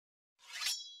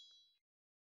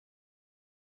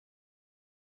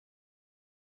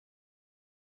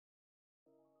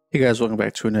Hey guys, welcome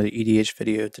back to another EDH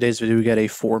video. Today's video we got a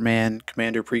 4-man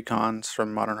Commander Precons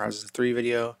from Modern Horizons 3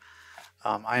 video.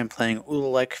 I am playing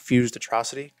Ulalek Fused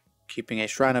Atrocity, keeping a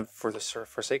Shrine of for the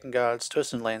Forsaken Gods,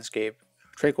 Twisted Landscape,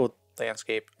 Tranquil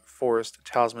Landscape, Forest,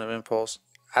 Talisman of Impulse,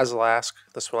 Azalask,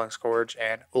 the Swelling Scourge,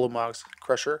 and Ulamog's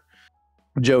Crusher.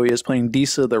 Joey is playing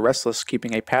Disa the Restless,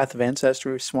 keeping a Path of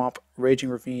Ancestry, Swamp, Raging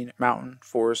Ravine, Mountain,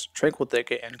 Forest, Tranquil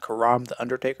Thicket, and Karam the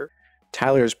Undertaker.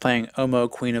 Tyler is playing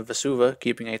Omo, Queen of Vesuva,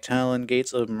 keeping a Talon,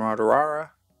 Gates of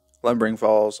Maraudara, Lumbering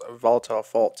Falls, Volatile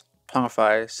Fault,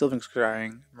 Pongify, Sylvan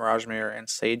Scrying, Mirage Mirror, and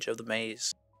Sage of the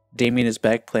Maze. Damien is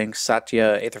back playing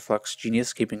Satya, Aetherflux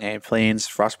Genius, keeping a Plains,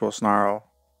 Frostbolt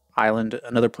Snarl, Island,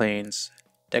 Another Plains,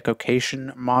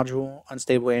 Decocation Module,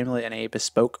 Unstable Amulet, and a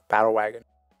Bespoke Battle Wagon.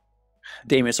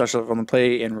 Damien starts off on the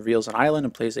play and reveals an island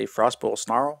and plays a Frostbolt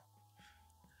Snarl.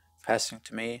 Passing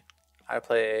to me, I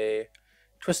play a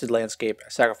Twisted Landscape,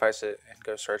 sacrifice it, and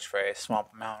go search for a Swamp,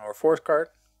 Mountain, or Forest card.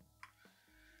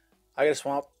 I get a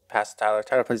Swamp, pass to Tyler.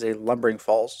 Tyler plays a Lumbering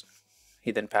Falls. He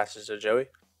then passes to Joey.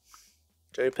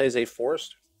 Joey plays a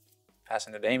Forest,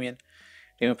 passing to Damien.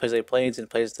 Damien plays a Plains and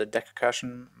plays the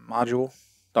Decocation Module.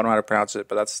 Don't know how to pronounce it,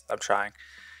 but I'm trying.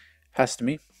 Pass to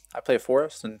me. I play a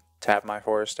Forest and tap my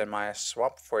Forest and my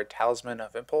Swamp for a Talisman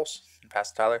of Impulse, and pass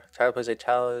to Tyler. Tyler plays a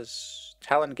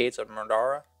Talon Gates of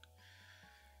Murdara.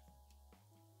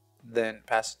 Then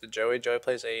passes to Joey. Joey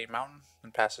plays a Mountain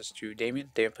and passes to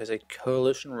Damien. Damien plays a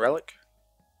Coalition Relic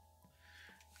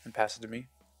and passes to me.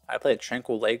 I play a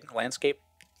Tranquil Landscape,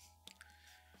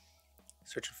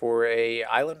 searching for a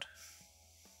Island.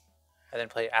 I then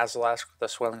play Azalask with the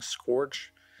Swelling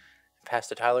Scourge and pass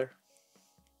to Tyler.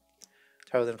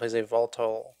 Tyler then plays a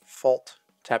Volatile Fault,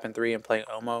 tapping 3 and playing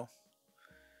Omo.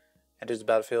 Enters the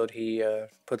battlefield. He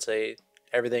puts a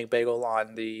Everything Bagel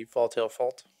on the Volatile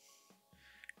Fault.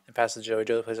 And passes to Joey.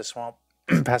 Joey plays a Swamp.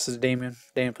 Passes to Damien.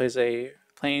 Damien plays a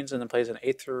Plains and then plays an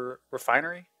Aether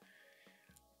Refinery.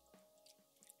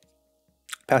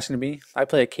 Passing to me, I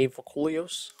play a Cave of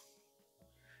Kulios.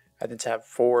 I then tap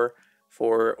 4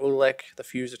 for Ulalek, the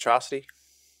Fused Atrocity.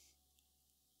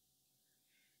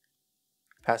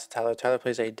 Pass to Tyler. Tyler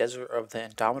plays a Desert of the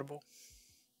Indomitable.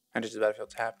 Enters the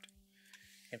battlefield tapped.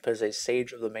 And plays a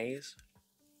Sage of the Maze.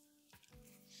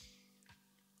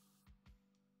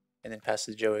 And then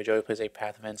passes to Joey. Joey plays a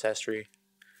Path of Ancestry.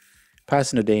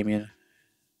 Passing to Damien.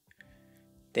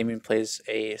 Damien plays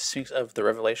a Sphinx of the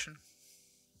Revelation.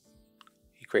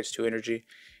 He creates 2 energy.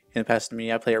 And then passes to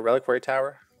me. I play a Reliquary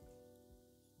Tower.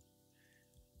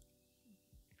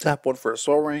 Tap 1 for a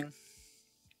Soul Ring.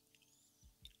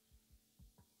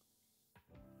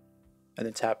 And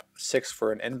then tap 6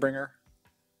 for an Endbringer.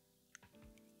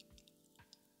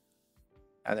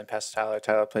 And then pass to Tyler.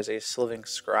 Tyler plays a Sylvan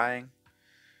Scrying.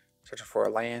 Searching for a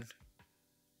land.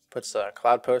 Puts a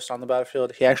Cloud Post on the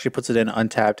battlefield. He actually puts it in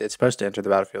untapped. It's supposed to enter the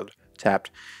battlefield tapped.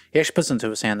 He actually puts it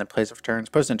into his hand and plays it for turn. It's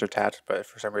supposed to enter tapped, but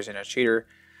for some reason it's a cheater.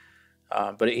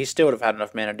 But he still would have had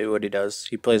enough mana to do what he does.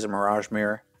 He plays a Mirage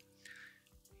Mirror.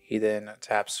 He then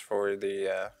taps for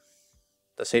the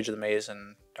Sage of the Maze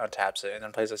and untaps it, and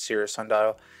then plays a Seer's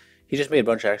Sundial. He just made a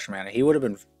bunch of extra mana. He would have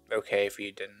been okay if he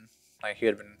didn't. Like, he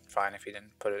would have been fine if he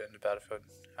didn't put it into battlefield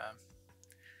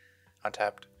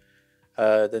untapped.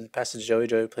 Then passes to Joey.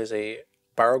 Joey plays a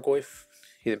Barrogoyf.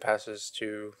 He then passes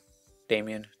to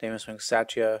Damien. Damien swings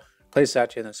Satya. Plays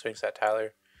Satya and then swings at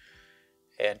Tyler.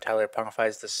 And Tyler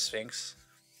Pongifies the Sphinx.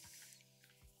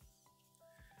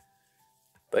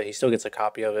 But he still gets a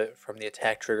copy of it from the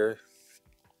attack trigger.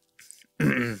 He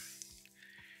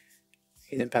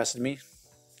then passes to me.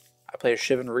 I play a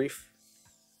Shivan Reef.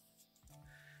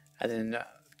 I then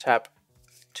tap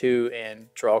 2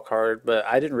 and draw a card, but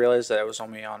I didn't realize that it was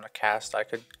only on a cast I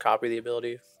could copy the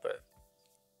ability, but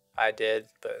I did,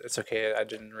 but it's okay. I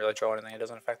didn't really draw anything. It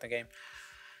doesn't affect the game.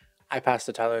 I pass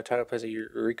to Tyler. Tyler plays a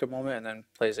Eureka Moment and then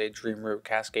plays a Dream Root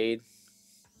Cascade.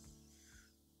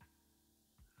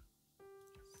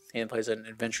 He then plays an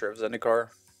Adventure of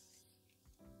Zendikar.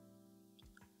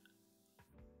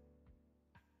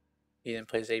 He then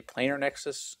plays a Planar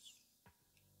Nexus,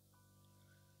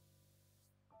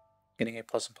 getting a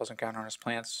 +1/+1 counter on his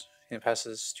plants. He then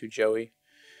passes to Joey.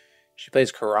 She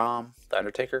plays Karam, the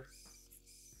Undertaker.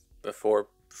 Before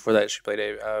that, she played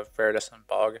a Veridescent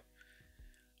Bog.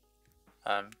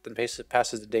 Then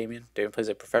passes to Damien. Damien plays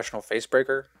a Professional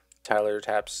Facebreaker. Tyler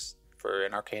taps for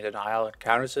an Arcane Denial and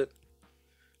counters it.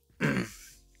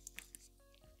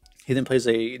 He then plays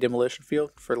a Demolition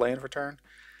Field for land for turn.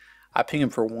 I ping him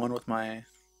for 1 with my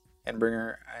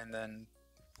Endbringer, and then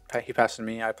he passes to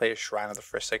me. I play a Shrine of the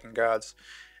Forsaken Gods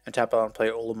and tap out and play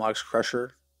Ulamog's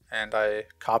Crusher, and I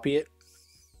copy it.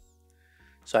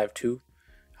 So I have 2.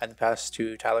 I then pass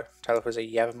to Tyler. Tyler plays a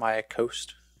Yavimaya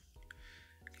Coast.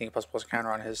 Getting a ++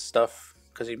 counter on his stuff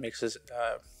because he makes his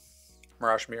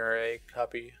Mirage Mirror a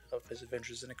copy of his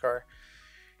Adventures in a Car.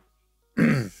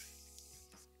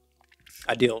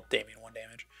 I deal Damien 1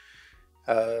 damage.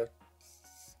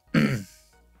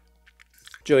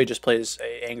 Joey just plays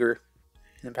a Anger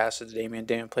and then passes to Damien.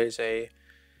 Damien plays a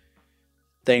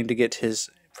thing to get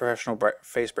his professional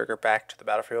Facebreaker back to the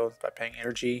battlefield by paying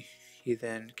energy. He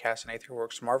then casts an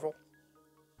Aetherworks Marvel.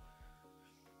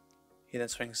 He then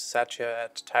swings Satya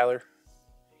at Tyler.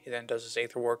 He then does his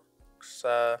Aetherworks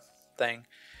thing.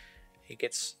 He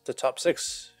gets the top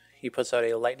 6. He puts out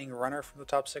a Lightning Runner from the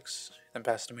top 6, then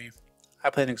passes to me. I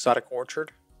play an Exotic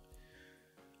Orchard.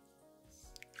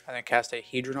 I then cast a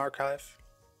Hedron Archive.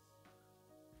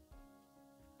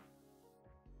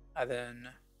 I then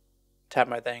tap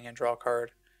my thing and draw a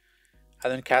card. I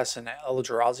then cast an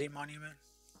Eldrazi Monument,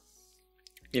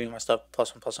 giving my stuff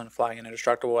 +1/+1 flying and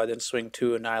indestructible. I then swing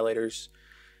 2 Annihilators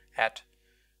at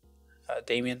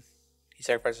Damien. He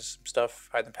sacrifices some stuff.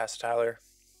 I then pass to Tyler.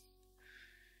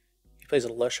 He plays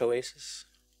a Lush Oasis.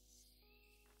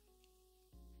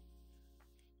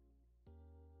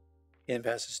 He then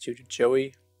passes to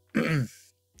Joey.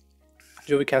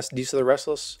 Joey casts Disa the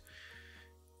Restless.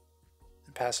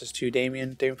 And passes to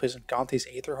Damien. Damien plays Gaunthy's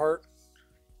Aetherheart.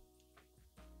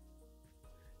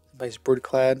 He plays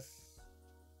Broodclad.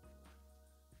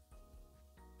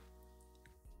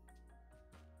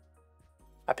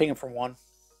 I ping him for 1.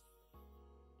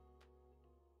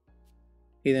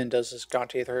 He then does his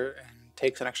Gaunthy Aether and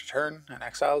takes an extra turn and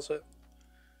exiles it.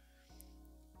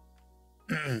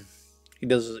 He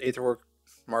does his Aetherwork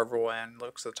Marvel and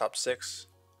looks at the top 6.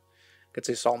 Gets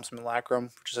a Solemn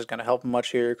Simulacrum, which isn't going to help him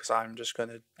much here because I'm just going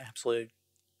to absolutely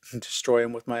destroy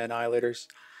him with my Annihilators.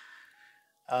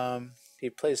 He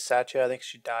plays Satya, I think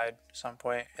she died at some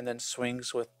point, and then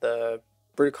swings with the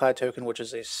Broodclad token, which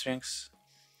is a Sphinx.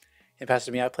 And passes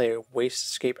to me. I play a Waste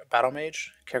Escape Battle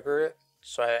Mage, kicker it,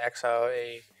 so I exile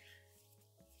a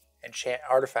enchant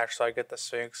artifact, so I get the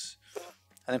Sphinx.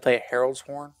 And then play a Herald's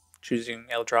Horn, choosing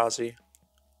Eldrazi.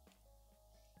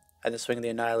 And then swing the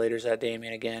Annihilators at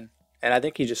Damien again. And I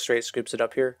think he just straight scoops it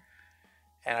up here.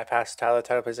 And I pass to Tyler.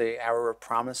 Tyler plays a Hour of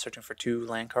Promise, searching for 2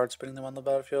 land cards, putting them on the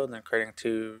battlefield, and then creating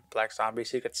 2 black zombies.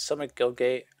 He gets Summit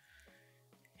Guildgate,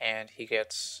 and he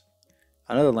gets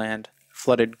another land,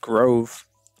 Flooded Grove,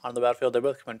 on the battlefield. They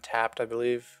both come in tapped, I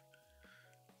believe.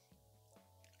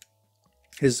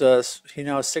 His he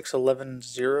now has 6/11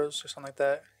 zeros or something like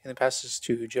that. And then passes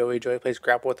to Joey. Joey plays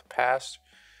Grapple with the Past.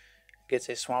 Gets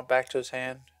a Swamp back to his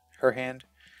hand, her hand.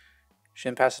 She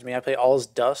then passes to me. I play All's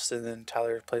Dust, and then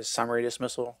Tyler plays Summary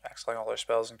Dismissal, exiling all their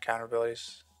spells and counter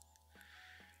abilities.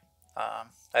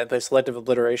 I play Selective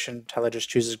Obliteration. Tyler just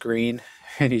chooses green,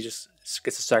 and he just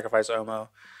gets to sacrifice Omo.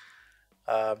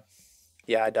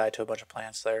 Yeah, I died to a bunch of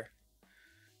plants there.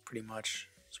 Pretty much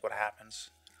is what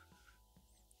happens.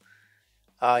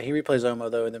 He replays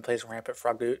Omo, though, and then plays Rampant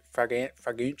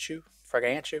Fragranchu.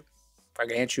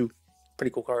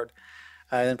 Pretty cool card.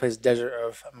 Then plays Desert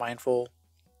of Mindful.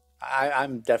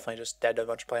 I'm definitely just dead to a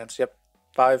bunch of plants. Yep,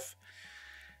 5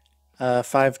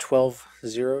 12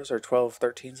 zeros or 12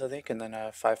 13s, I think, and then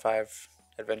 5/5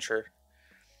 Adventure.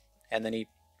 And then he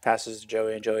passes to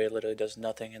Joey, and Joey literally does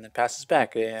nothing, and then passes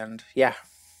back. And yeah,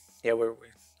 it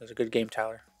was a good game,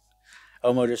 Tyler.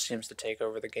 Omo just seems to take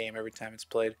over the game every time it's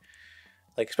played.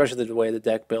 Like, especially the way the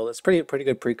deck built. It's pretty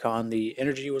good Precon. The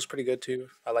energy was pretty good too.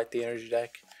 I like the energy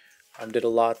deck. Did a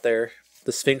lot there.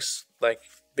 The Sphinx, like,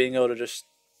 being able to just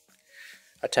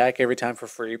attack every time for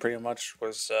free pretty much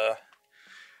was a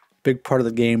big part of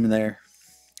the game there.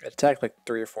 It attacked like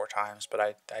 3 or 4 times, but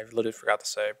I literally forgot to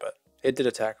say, but it did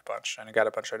attack a bunch, and it got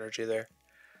a bunch of energy there.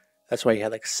 That's why he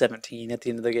had like 17 at the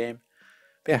end of the game.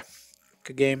 But yeah,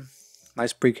 good game.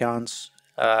 Nice precons.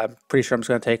 I'm pretty sure I'm just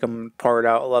going to take them, part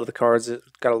out a lot of the cards. It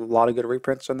got a lot of good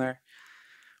reprints in there.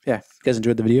 Yeah, if you guys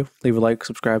enjoyed the video, leave a like,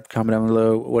 subscribe, comment down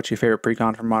below what's your favorite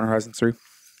precon from Modern Horizons 3.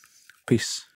 Peace.